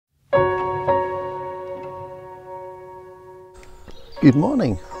Good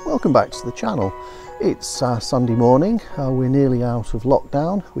morning, welcome back to the channel. It's Sunday morning, we're nearly out of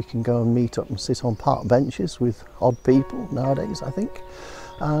lockdown. We can go and meet up and sit on park benches with odd people nowadays, I think.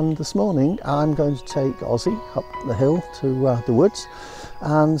 And this morning I'm going to take Ozzy up the hill to the woods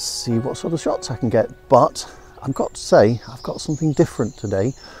and see what sort of shots I can get. But I've got to say, I've got something different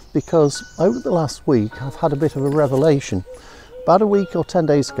today, because over the last week I've had a bit of a revelation. About a week or 10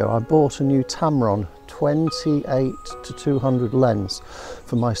 days ago I bought a new Tamron 28-200 lens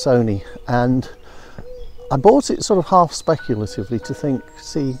for my Sony, and I bought it sort of half speculatively to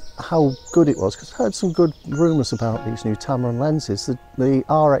see how good it was, because I heard some good rumours about these new Tamron lenses. The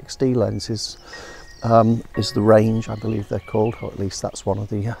RxD lenses is the range, I believe they're called, or at least that's one of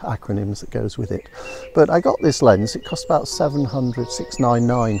the acronyms that goes with it. But I got this lens, it cost about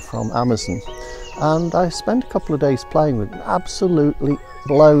 $699 from Amazon, and I spent a couple of days playing with it, absolutely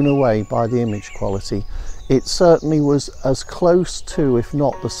blown away by the image quality. It certainly was as close to, if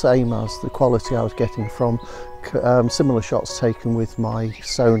not the same as, the quality I was getting from similar shots taken with my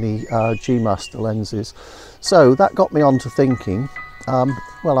Sony G Master lenses. So that got me on to thinking,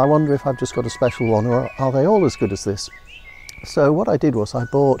 well, I wonder if I've just got a special one, or are they all as good as this? So what I did was I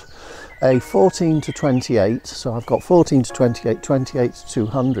bought a 14-28, so I've got 14-28,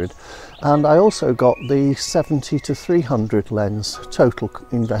 28-200, and I also got the 70-300 lens, total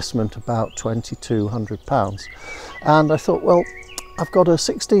investment about £2,200. And I thought, well, I've got a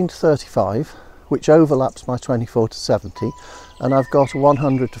 16-35, which overlaps my 24-70, and I've got a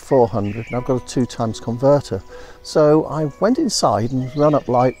 100-400, and I've got a 2x converter. So I went inside and ran up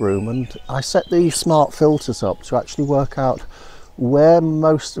Lightroom, and I set the smart filters up to actually work out where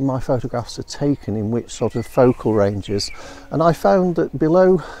most of my photographs are taken, in which sort of focal ranges, and I found that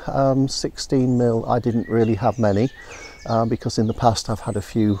below 16mm I didn't really have many, because in the past I've had a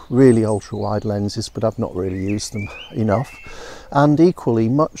few really ultra wide lenses, but I've not really used them enough. And equally,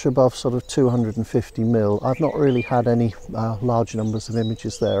 much above sort of 250mm, I've not really had any large numbers of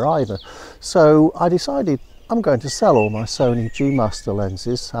images there either. So I decided I'm going to sell all my Sony G Master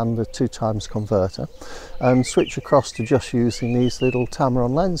lenses and the 2x converter and switch across to just using these little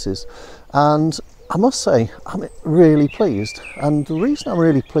Tamron lenses. And I must say, I'm really pleased. And the reason I'm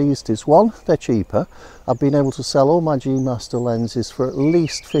really pleased is, one, they're cheaper. I've been able to sell all my G Master lenses for at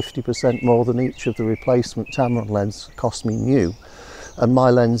least 50% more than each of the replacement Tamron lenses cost me new. And my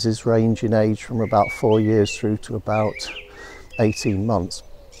lenses range in age from about 4 years through to about 18 months.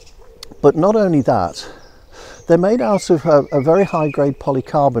 But not only that, they're made out of a very high grade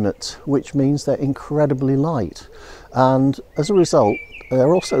polycarbonate, which means they're incredibly light. And as a result,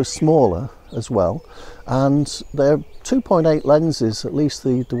 they're also smaller as well. And they're 2.8 lenses, at least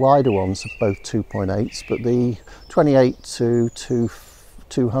the wider ones are both 2.8s, but the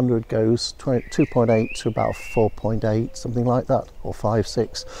 28-200 goes 2.8 to about 4.8, something like that, or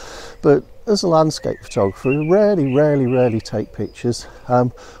 5.6. But as a landscape photographer, I rarely take pictures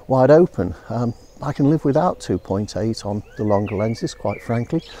wide open. I can live without 2.8 on the longer lenses, quite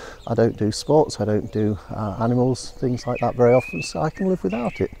frankly. I don't do sports, I don't do animals, things like that very often, so I can live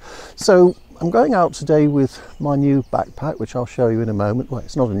without it. So I'm going out today with my new backpack, which I'll show you in a moment. Well,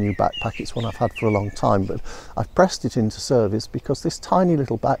 it's not a new backpack, it's one I've had for a long time, but I've pressed it into service because this tiny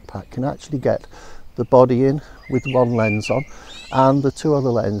little backpack can actually get the body in with one lens on, and the 2 other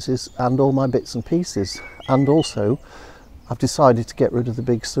lenses, and all my bits and pieces. And also, I've decided to get rid of the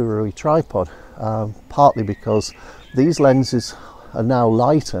big Surui tripod, partly because these lenses are now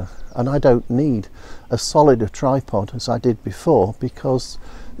lighter and I don't need as solid a tripod as I did before, because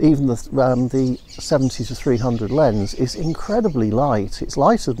even the 70-300 lens is incredibly light. It's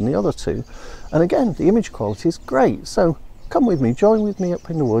lighter than the other two, and again, the image quality is great. So come with me, join with me up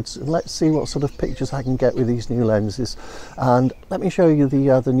in the woods, and let's see what sort of pictures I can get with these new lenses. And let me show you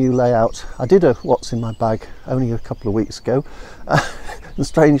the new layout. I did a what's in my bag only a couple of weeks ago, and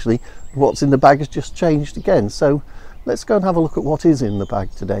strangely, what's in the bag has just changed again. So let's go and have a look at what is in the bag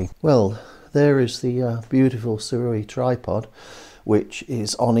today. Well, there is the beautiful Surui tripod, which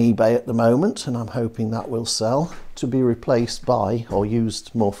is on eBay at the moment, and I'm hoping that will sell, to be replaced by, or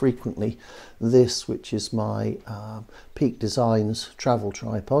used more frequently, this, which is my Peak Designs travel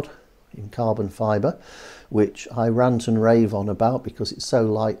tripod in carbon fibre, which I rant and rave on about because it's so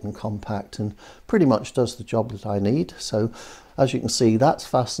light and compact and pretty much does the job that I need. So as you can see, that's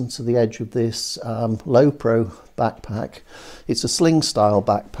fastened to the edge of this low pro backpack. It's a sling style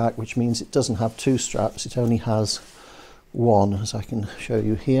backpack, which means it doesn't have 2 straps, it only has one, as I can show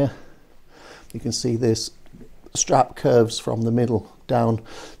you here. You can see this strap curves from the middle down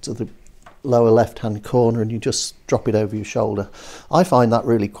to the lower left hand corner, and you just drop it over your shoulder. I find that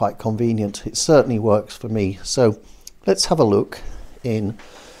really quite convenient. It certainly works for me. So let's have a look in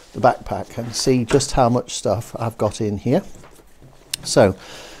the backpack and see just how much stuff I've got in here. So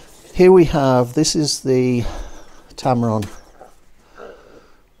here we have, this is the Tamron,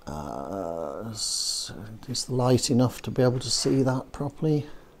 is the light enough to be able to see that properly?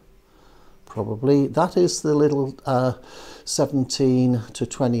 Probably. That is the little 17 to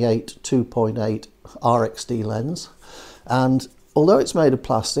 28 2.8 RxD lens, and although it's made of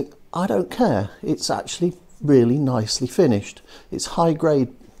plastic, I don't care. It's actually really nicely finished. It's high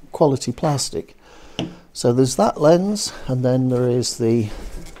grade quality plastic. So there's that lens, and then there is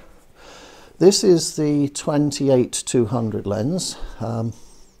this is the 28-200 lens,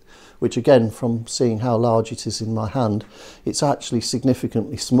 which again, from seeing how large it is in my hand, it's actually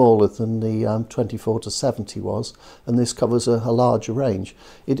significantly smaller than the 24-70 was, and this covers a larger range.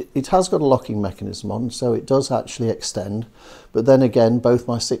 It has got a locking mechanism on, so it does actually extend, but then again, both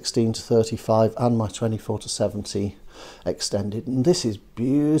my 16-35 and my 24-70 extended, and this is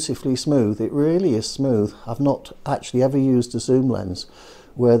beautifully smooth. It really is smooth. I've not actually ever used a zoom lens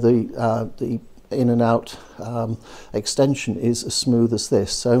where the in and out extension is as smooth as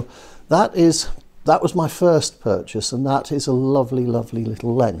this. So that was my first purchase, and that is a lovely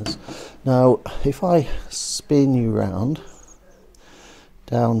little lens. Now if I spin you round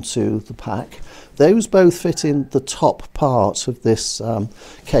down to the pack, those both fit in the top part of this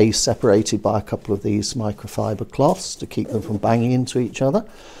case, separated by a couple of these microfiber cloths to keep them from banging into each other.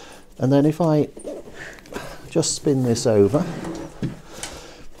 And then if I just spin this over,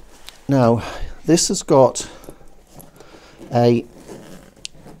 now this has got a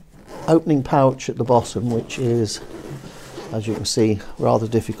opening pouch at the bottom, which is, as you can see, rather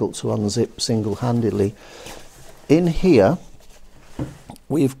difficult to unzip single-handedly. In here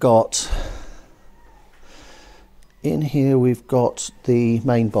we've got the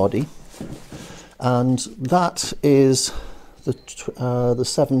main body, and that is the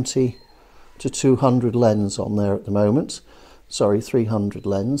 70 to 200 lens on there at the moment. Sorry, 300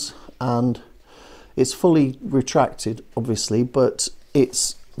 lens, and it's fully retracted obviously, but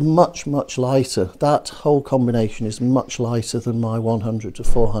it's much lighter. That whole combination is much lighter than my 100 to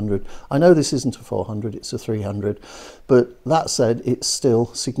 400. I know this isn't a 400, it's a 300, but that said, it's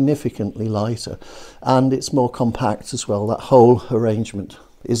still significantly lighter, and it's more compact as well. That whole arrangement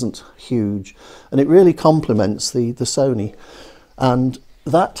isn't huge, and it really complements the Sony, and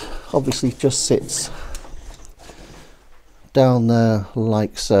that obviously just sits down there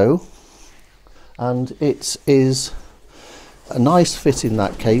like so, and it is a nice fit in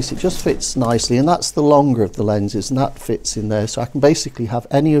that case. It just fits nicely, and that's the longer of the lenses, and that fits in there, so I can basically have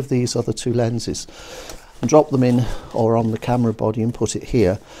any of these other two lenses and drop them in or on the camera body and put it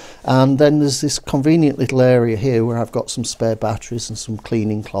here. And then there's this convenient little area here where I've got some spare batteries and some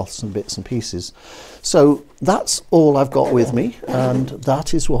cleaning cloths and bits and pieces. So that's all I've got with me, and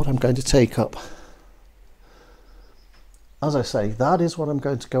that is what I'm going to take up. As I say, that is what I'm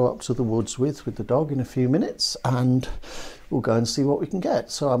going to go up to the woods with the dog in a few minutes, and we'll go and see what we can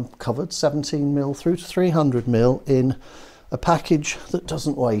get. So I'm covered 17mm through to 300mm in a package that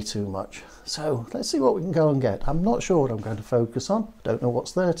doesn't weigh too much. So let's see what we can go and get. I'm not sure what I'm going to focus on. Don't know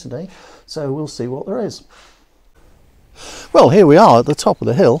what's there today, so we'll see what there is. Well, here we are at the top of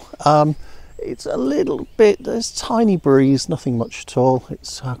the hill. It's a little bit, there's a tiny breeze, nothing much at all.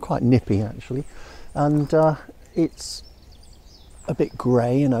 It's quite nippy actually, and it's a bit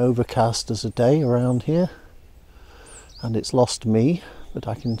grey and overcast as a day around here, and it's lost me, but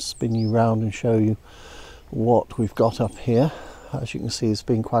I can spin you round and show you what we've got up here. As you can see, there's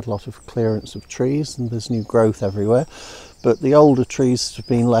been quite a lot of clearance of trees, and there's new growth everywhere, but the older trees that have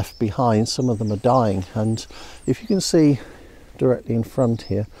been left behind, some of them are dying. And if you can see directly in front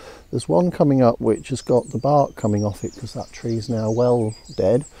here, there's one coming up which has got the bark coming off it because that tree is now well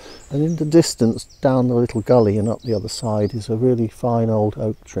dead, and in the distance down the little gully and up the other side is a really fine old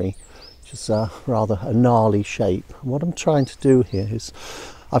oak tree, which is rather a gnarly shape. And what I'm trying to do here is,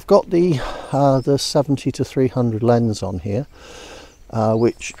 I've got the 70 to 300 lens on here,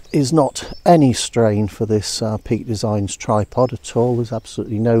 which is not any strain for this Peak Designs tripod at all. There's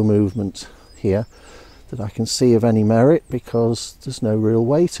absolutely no movement here that I can see of any merit, because there's no real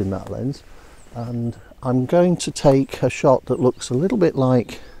weight in that lens. And I'm going to take a shot that looks a little bit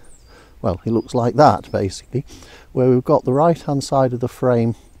like, well, it looks like that basically, where we've got the right hand side of the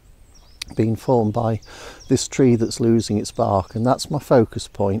frame being formed by this tree that's losing its bark, and that's my focus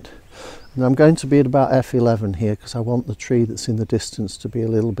point. And I'm going to be at about f11 here, because I want the tree that's in the distance to be a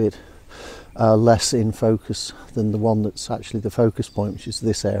little bit less in focus than the one that's actually the focus point, which is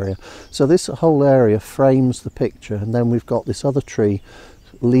this area. So this whole area frames the picture, and then we've got this other tree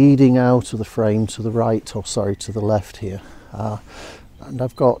leading out of the frame to the right, or sorry, to the left here. and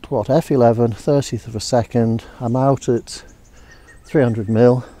I've got what, f11 30th of a second. I'm out at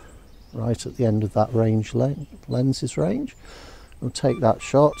 300mm, right at the end of that range, lenses range. I'll take that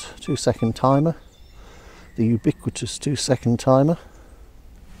shot, 2-second timer, the ubiquitous 2-second timer,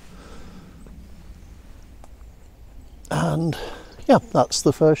 and yeah, that's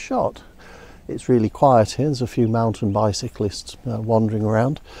the first shot. It's really quiet here. There's a few mountain bicyclists wandering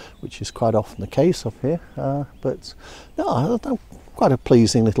around, which is quite often the case up here, but no, quite a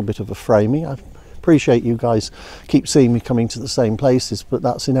pleasing little bit of a framing. I appreciate you guys keep seeing me coming to the same places, but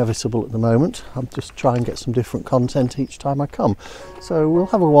that's inevitable at the moment. I'm just trying to get some different content each time I come. So we'll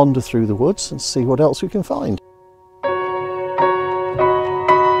have a wander through the woods and see what else we can find.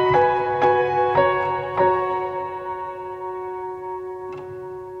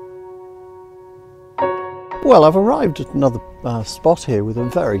 Well, I've arrived at another spot here with a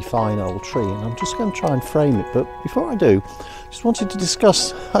very fine old tree, and I'm just going to try and frame it. But before I do, just wanted to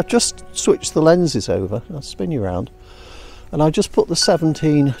discuss, I've just switched the lenses over. I'll spin you around, and I just put the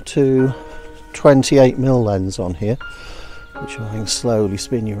 17 to 28mm lens on here, which I can slowly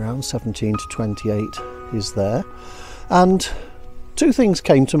spin you around. 17 to 28 is there, and two things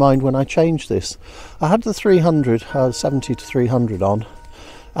came to mind when I changed this. I had the 300, 70 to 300 on,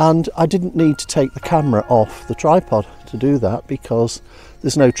 and I didn't need to take the camera off the tripod to do that, because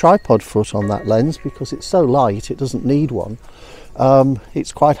there's no tripod foot on that lens because it's so light it doesn't need one.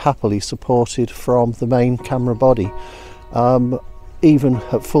 It's quite happily supported from the main camera body. Even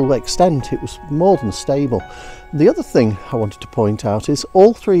at full extent it was more than stable. The other thing I wanted to point out is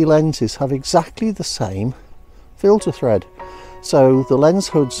all three lenses have exactly the same filter thread. So the lens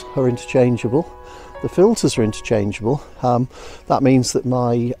hoods are interchangeable, the filters are interchangeable. That means that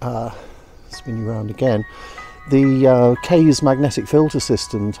my, spin you around again, the K's magnetic filter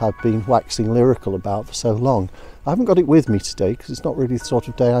systems I've been waxing lyrical about for so long. I haven't got it with me today because it's not really the sort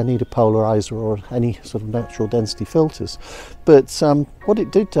of day I need a polarizer or any sort of natural density filters. But what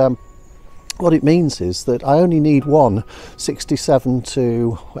it means is that I only need one 67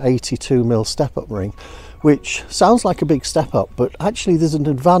 to 82mm step-up ring, which sounds like a big step up, but actually there's an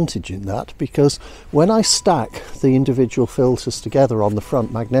advantage in that, because when I stack the individual filters together on the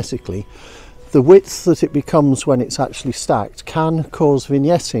front magnetically, the width that it becomes when it's actually stacked can cause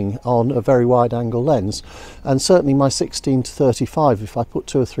vignetting on a very wide angle lens. And certainly my 16 to 35, if I put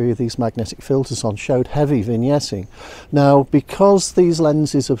 2 or 3 of these magnetic filters on, showed heavy vignetting. Now, because these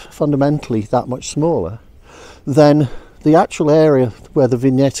lenses are fundamentally that much smaller, then the actual area where the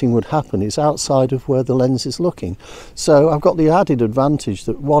vignetting would happen is outside of where the lens is looking. So I've got the added advantage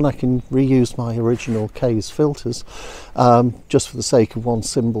that, one, I can reuse my original K's filters just for the sake of one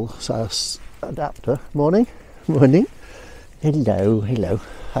symbol adapter. Morning, morning, hello, hello.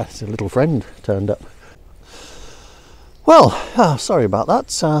 That's a little friend turned up. Well, sorry about that.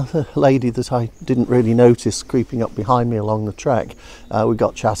 The lady that I didn't really notice creeping up behind me along the track, we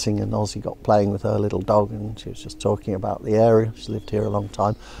got chatting and Ozzy got playing with her little dog, and she was just talking about the area. She's lived here a long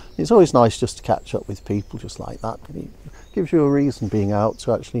time. It's always nice just to catch up with people just like that. It gives you a reason, being out,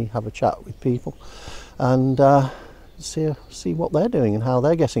 to actually have a chat with people and see what they're doing and how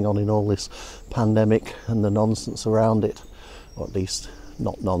they're getting on in all this pandemic and the nonsense around it. Or at least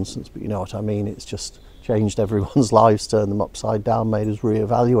not nonsense, but you know what I mean. It's just changed everyone's lives, turned them upside down, made us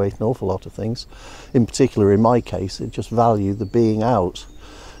reevaluate an awful lot of things. In particular, in my case, it just valued the being out.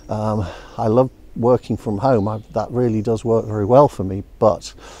 I love working from home. That really does work very well for me,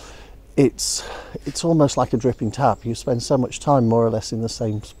 but it's almost like a dripping tap. You spend so much time more or less in the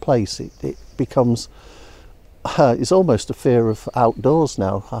same place. It becomes it's almost a fear of outdoors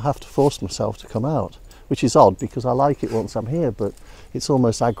now. I have to force myself to come out, which is odd because I like it once I'm here, but it's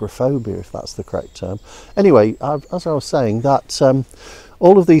almost agoraphobia, if that's the correct term. Anyway, as I was saying, that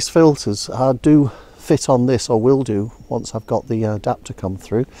all of these filters do fit on this, or will do once I've got the adapter come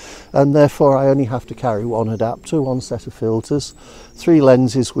through, and therefore I only have to carry one adapter, one set of filters. 3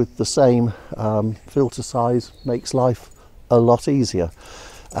 lenses with the same filter size makes life a lot easier.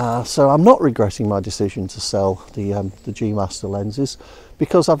 So I'm not regretting my decision to sell the G Master lenses,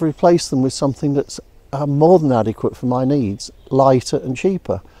 because I've replaced them with something that's more than adequate for my needs, lighter and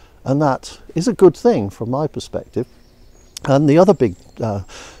cheaper, and that is a good thing from my perspective. And the other big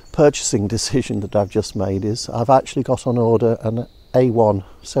purchasing decision that I've just made is I've actually got on order an A1,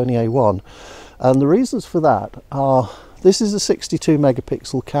 Sony A1, and the reasons for that are, this is a 62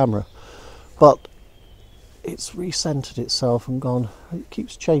 megapixel camera, but it's recentered itself and gone, it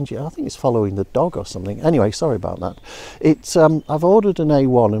keeps changing. I think it's following the dog or something. Anyway, sorry about that. I've ordered an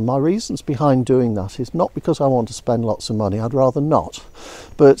A1, and my reasons behind doing that is not because I want to spend lots of money, I'd rather not,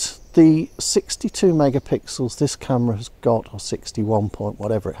 but the 62 megapixels this camera has got, or 61 point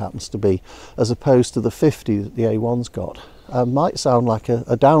whatever it happens to be, as opposed to the 50 that the A1's got, might sound like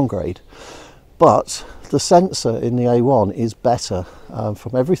a downgrade, but the sensor in the A1 is better.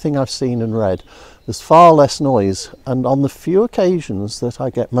 From everything I've seen and read, there's far less noise, and on the few occasions that I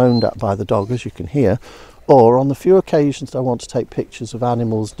get moaned at by the dog, as you can hear, or on the few occasions that I want to take pictures of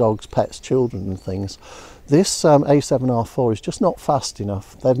animals, dogs, pets, children and things, this A7R4 is just not fast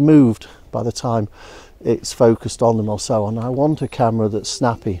enough. They've moved by the time it's focused on them or so on. I want a camera that's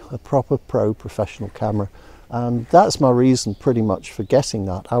snappy, a proper pro professional camera, and that's my reason pretty much for getting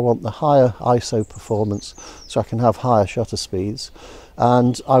that. I want the higher ISO performance so I can have higher shutter speeds,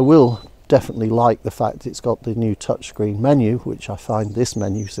 and I will definitely like the fact it's got the new touchscreen menu, which I find this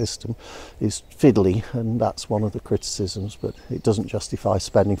menu system is fiddly, and that's one of the criticisms, but it doesn't justify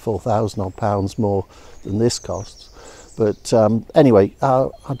spending £4,000 more than this costs. But anyway, I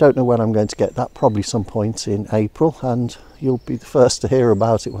don't know when I'm going to get that, probably some point in April, and you'll be the first to hear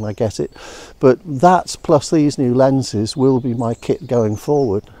about it when I get it. But that plus these new lenses will be my kit going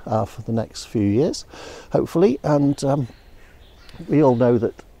forward for the next few years, hopefully. And we all know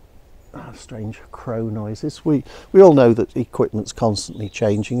that strange crow noises. We all know that equipment's constantly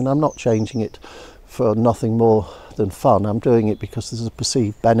changing, and I'm not changing it for nothing more than fun. I'm doing it because there's a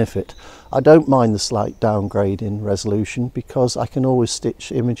perceived benefit. I don't mind the slight downgrade in resolution because I can always stitch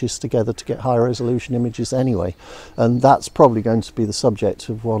images together to get higher resolution images anyway, and that's probably going to be the subject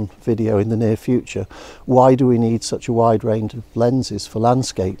of one video in the near future. Why do we need such a wide range of lenses for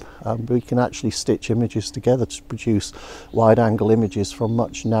landscape? We can actually stitch images together to produce wide angle images from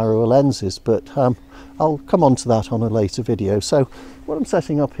much narrower lenses, but I'll come on to that on a later video. So what I'm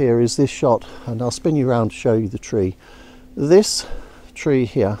setting up here is this shot, and I'll spin you around to show you the tree. This tree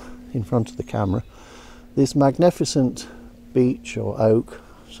here in front of the camera, this magnificent beech or oak,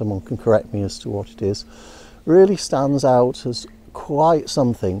 someone can correct me as to what it is, really stands out as quite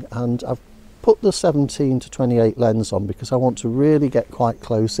something, and I've put the 17 to 28 lens on because I want to really get quite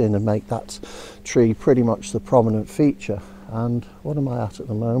close in and make that tree pretty much the prominent feature. And what am I at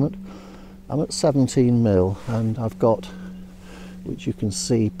the moment? I'm at 17 mil, and I've got, which you can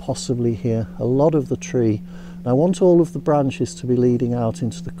see possibly here, a lot of the tree. I want all of the branches to be leading out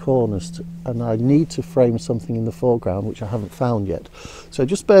into the corners, and I need to frame something in the foreground which I haven't found yet. So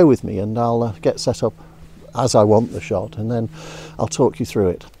just bear with me and I'll get set up as I want the shot, and then I'll talk you through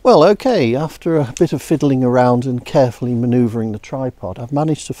it. Well, okay, after a bit of fiddling around and carefully manoeuvring the tripod, I've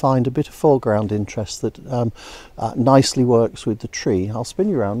managed to find a bit of foreground interest that nicely works with the tree. I'll spin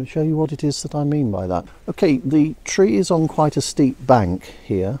you around and show you what it is that I mean by that. Okay, the tree is on quite a steep bank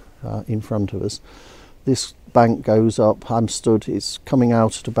here in front of us. This bank goes up, I'm stood, it's coming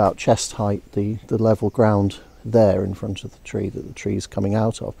out at about chest height, the level ground there in front of the tree that the tree is coming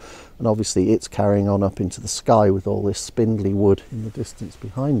out of, and obviously it's carrying on up into the sky with all this spindly wood in the distance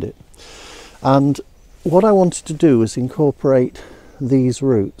behind it. And what I wanted to do is incorporate these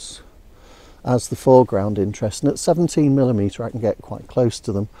roots as the foreground interest, and at 17mm I can get quite close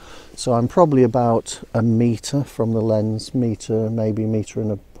to them, so I'm probably about a metre from the lens, maybe a metre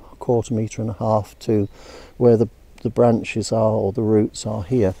and a quarter, metre and a half to where the branches are, or the roots are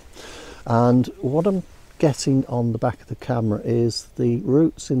here. And what I'm getting on the back of the camera is the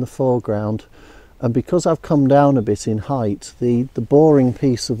roots in the foreground, and because I've come down a bit in height, the boring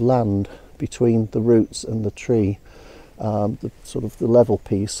piece of land between the roots and the tree, the sort of the level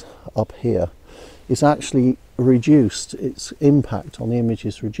piece up here, is actually reduced. Its impact on the image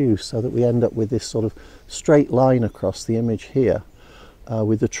is reduced, so that we end up with this sort of straight line across the image here,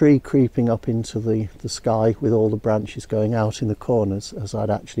 with the tree creeping up into the sky with all the branches going out in the corners as I'd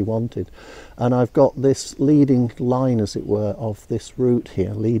actually wanted. And I've got this leading line, as it were, of this root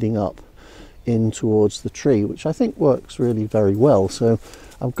here leading up in towards the tree, which I think works really very well. So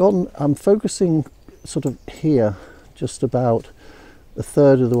I'm focusing sort of here, just about a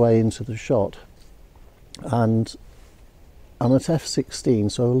third of the way into the shot, and I'm at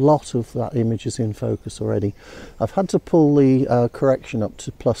f16, so a lot of that image is in focus already. I've had to pull the correction up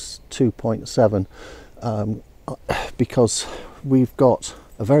to plus 2.7 because we've got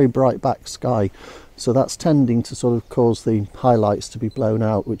a very bright back sky, so that's tending to sort of cause the highlights to be blown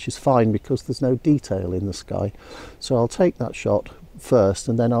out, which is fine because there's no detail in the sky. So I'll take that shot first,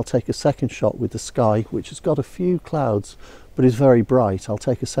 and then I'll take a second shot with the sky, which has got a few clouds but is very bright. I'll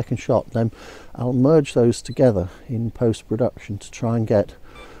take a second shot, then I'll merge those together in post-production to try and get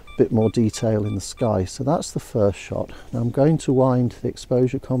a bit more detail in the sky. So that's the first shot. Now I'm going to wind the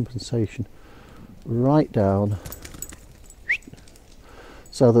exposure compensation right down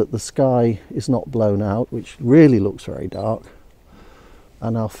so that the sky is not blown out, which really looks very dark,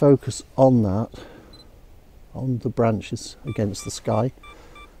 and I'll focus on that, on the branches against the sky,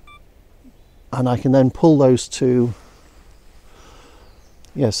 and I can then pull those two.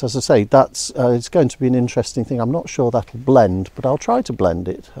 Yes, as I say, that's it's going to be an interesting thing. I'm not sure that'll blend, but I'll try to blend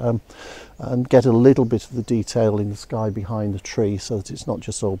it and get a little bit of the detail in the sky behind the tree so that it's not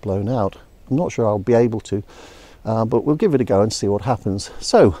just all blown out. I'm not sure I'll be able to, but we'll give it a go and see what happens.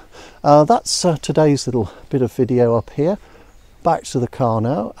 So that's today's little bit of video up here. Back to the car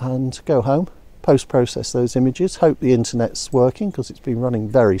now and go home, post-process those images. Hope the internet's working because it's been running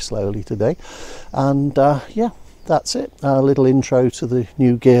very slowly today. And yeah, that's it. A little intro to the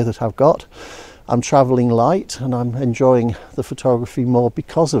new gear that I've got. I'm traveling light and I'm enjoying the photography more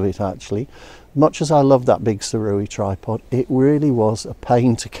because of it, actually. Much as I love that big Sarui tripod, it really was a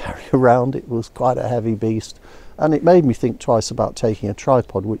pain to carry around. It was quite a heavy beast, and it made me think twice about taking a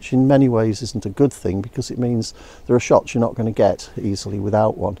tripod, which in many ways isn't a good thing because it means there are shots you're not going to get easily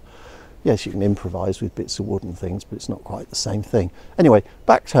without one. Yes, you can improvise with bits of wood and things, but it's not quite the same thing. Anyway,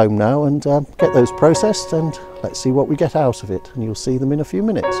 back home now and get those processed, and let's see what we get out of it, and you'll see them in a few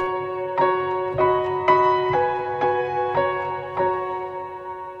minutes.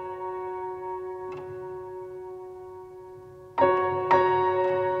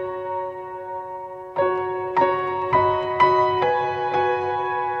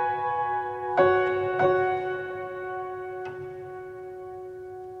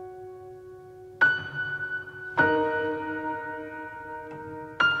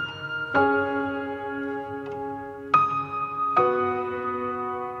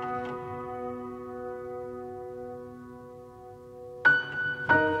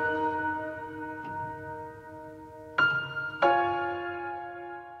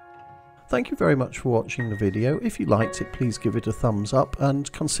 Thank you very much for watching the video. If you liked it, please give it a thumbs up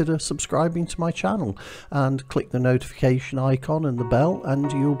and consider subscribing to my channel, and click the notification icon and the bell and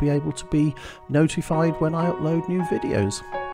you'll be able to be notified when I upload new videos.